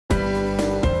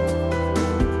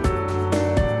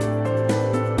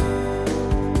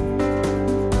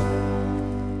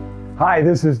Hi,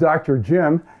 this is Dr.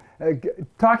 Jim,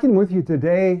 talking with you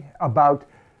today about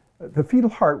the fetal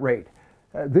heart rate.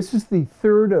 This is the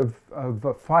third of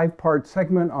a five-part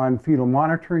segment on fetal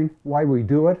monitoring, why we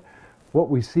do it,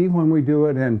 what we see when we do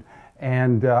it, and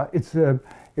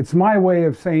it's my way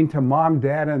of saying to mom,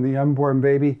 dad, and the unborn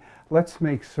baby, let's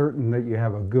make certain that you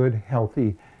have a good,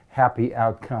 healthy, happy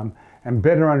outcome, and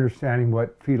better understanding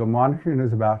what fetal monitoring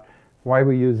is about, why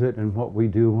we use it, and what we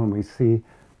do when we see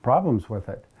problems with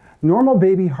it. Normal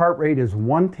baby heart rate is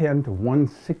 110 to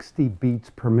 160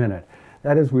 beats per minute.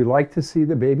 That is, we like to see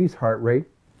the baby's heart rate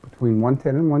between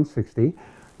 110 and 160.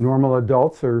 Normal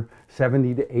adults are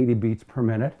 70 to 80 beats per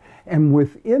minute. And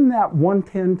within that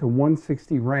 110 to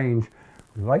 160 range,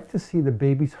 we like to see the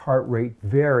baby's heart rate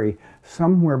vary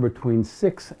somewhere between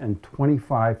 6 and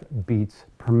 25 beats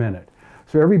per minute.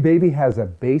 So every baby has a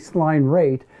baseline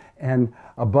rate, and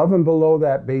above and below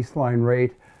that baseline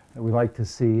rate, we like to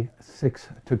see 6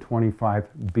 to 25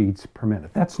 beats per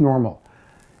minute. That's normal.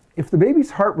 If the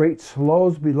baby's heart rate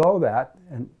slows below that,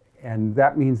 and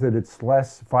that means that it's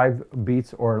 5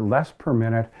 beats or less per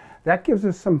minute, that gives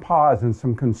us some pause and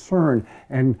some concern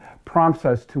and prompts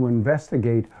us to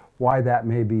investigate why that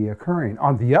may be occurring.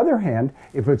 On the other hand,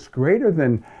 if it's greater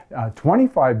than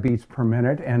 25 beats per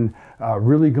minute and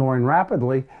really going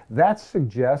rapidly, that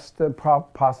suggests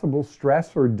possible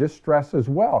stress or distress as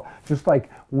well. Just like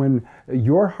when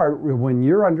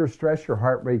you're under stress, your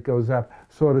heart rate goes up,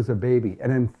 so does a baby.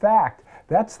 And in fact,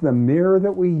 that's the mirror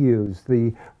that we use,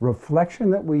 the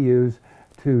reflection that we use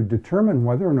to determine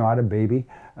whether or not a baby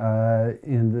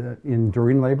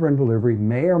during labor and delivery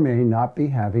may or may not be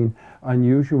having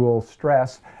unusual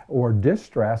stress or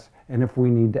distress, and if we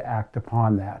need to act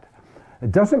upon that.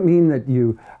 It doesn't mean that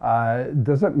you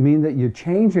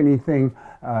change anything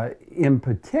in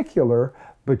particular,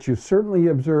 but you certainly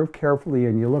observe carefully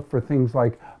and you look for things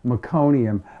like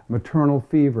meconium, maternal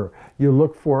fever. You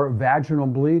look for vaginal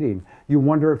bleeding. You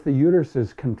wonder if the uterus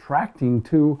is contracting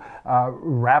too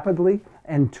rapidly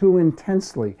and too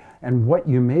intensely, and what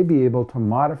you may be able to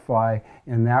modify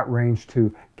in that range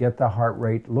to get the heart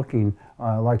rate looking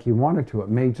like you want it to. It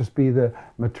may just be the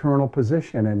maternal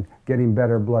position and getting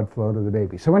better blood flow to the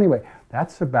baby. So anyway,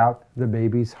 that's about the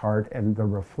baby's heart and the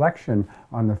reflection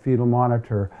on the fetal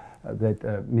monitor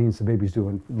that means the baby's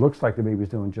looks like the baby's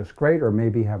doing just great or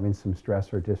maybe having some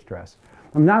stress or distress.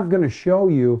 I'm now going to show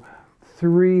you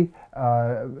 3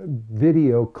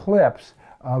 video clips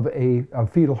of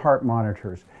fetal heart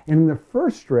monitors. In the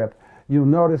first strip, you'll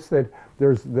notice that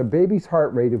there's the baby's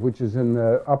heart rate, which is in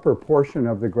the upper portion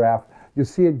of the graph. You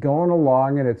see it going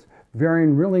along, and it's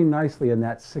varying really nicely in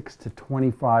that 6 to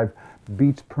 25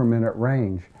 beats per minute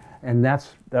range. And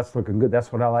that's looking good.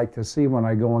 That's what I like to see when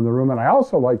I go in the room. And I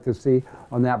also like to see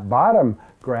on that bottom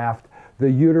graph the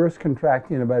uterus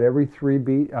contracting about every 3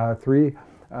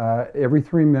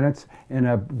 minutes in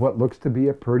what looks to be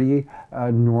a pretty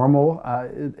normal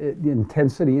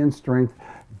intensity and strength,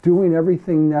 doing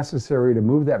everything necessary to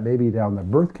move that baby down the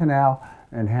birth canal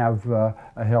and have a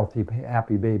healthy,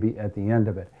 happy baby at the end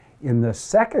of it. In the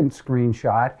second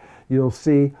screenshot, you'll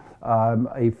see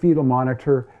a fetal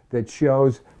monitor that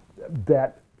shows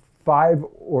that 5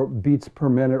 beats per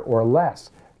minute or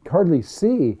less. You can hardly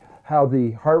see how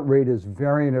the heart rate is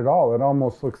varying at all. It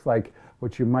almost looks like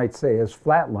what you might say is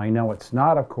flatline. Now it's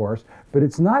not, of course, but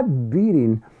it's not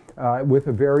beating with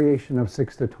a variation of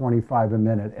 6 to 25 a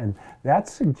minute, and that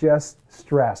suggests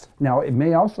stress. Now it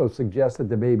may also suggest that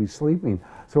the baby's sleeping,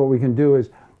 so what we can do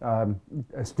is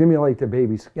stimulate the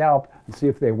baby's scalp and see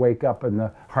if they wake up and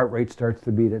the heart rate starts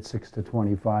to beat at 6 to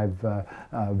 25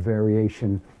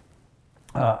 variation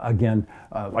again,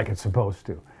 like it's supposed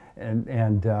to.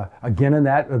 And again,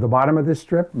 at the bottom of this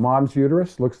strip, mom's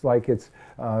uterus looks like it's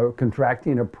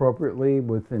contracting appropriately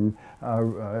within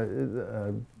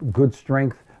good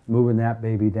strength, moving that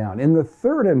baby down. In the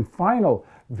third and final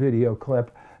video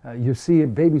clip, you see a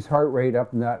baby's heart rate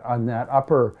up on that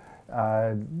upper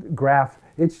graph.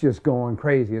 It's just going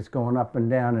crazy. It's going up and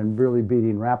down and really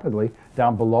beating rapidly.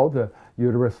 Down below, the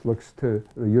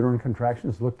uterine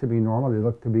contractions look to be normal. They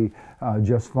look to be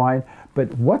just fine.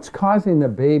 But what's causing the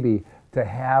baby to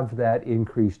have that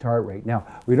increased heart rate? Now,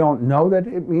 we don't know that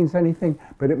it means anything,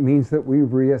 but it means that we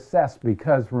reassess,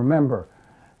 because remember,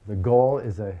 the goal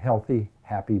is a healthy,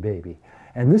 happy baby.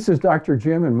 And this is Dr.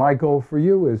 Jim, and my goal for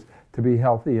you is to be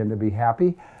healthy and to be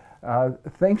happy.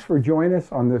 Thanks for joining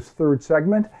us on this third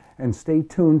segment, and stay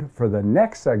tuned for the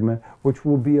next segment, which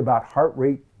will be about heart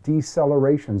rate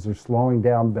decelerations, or slowing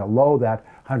down below that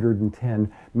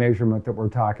 110 measurement that we're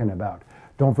talking about.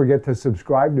 Don't forget to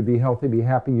subscribe to Be Healthy, Be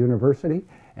Happy University.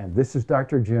 And this is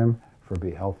Dr. Jim for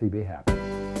Be Healthy, Be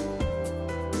Happy.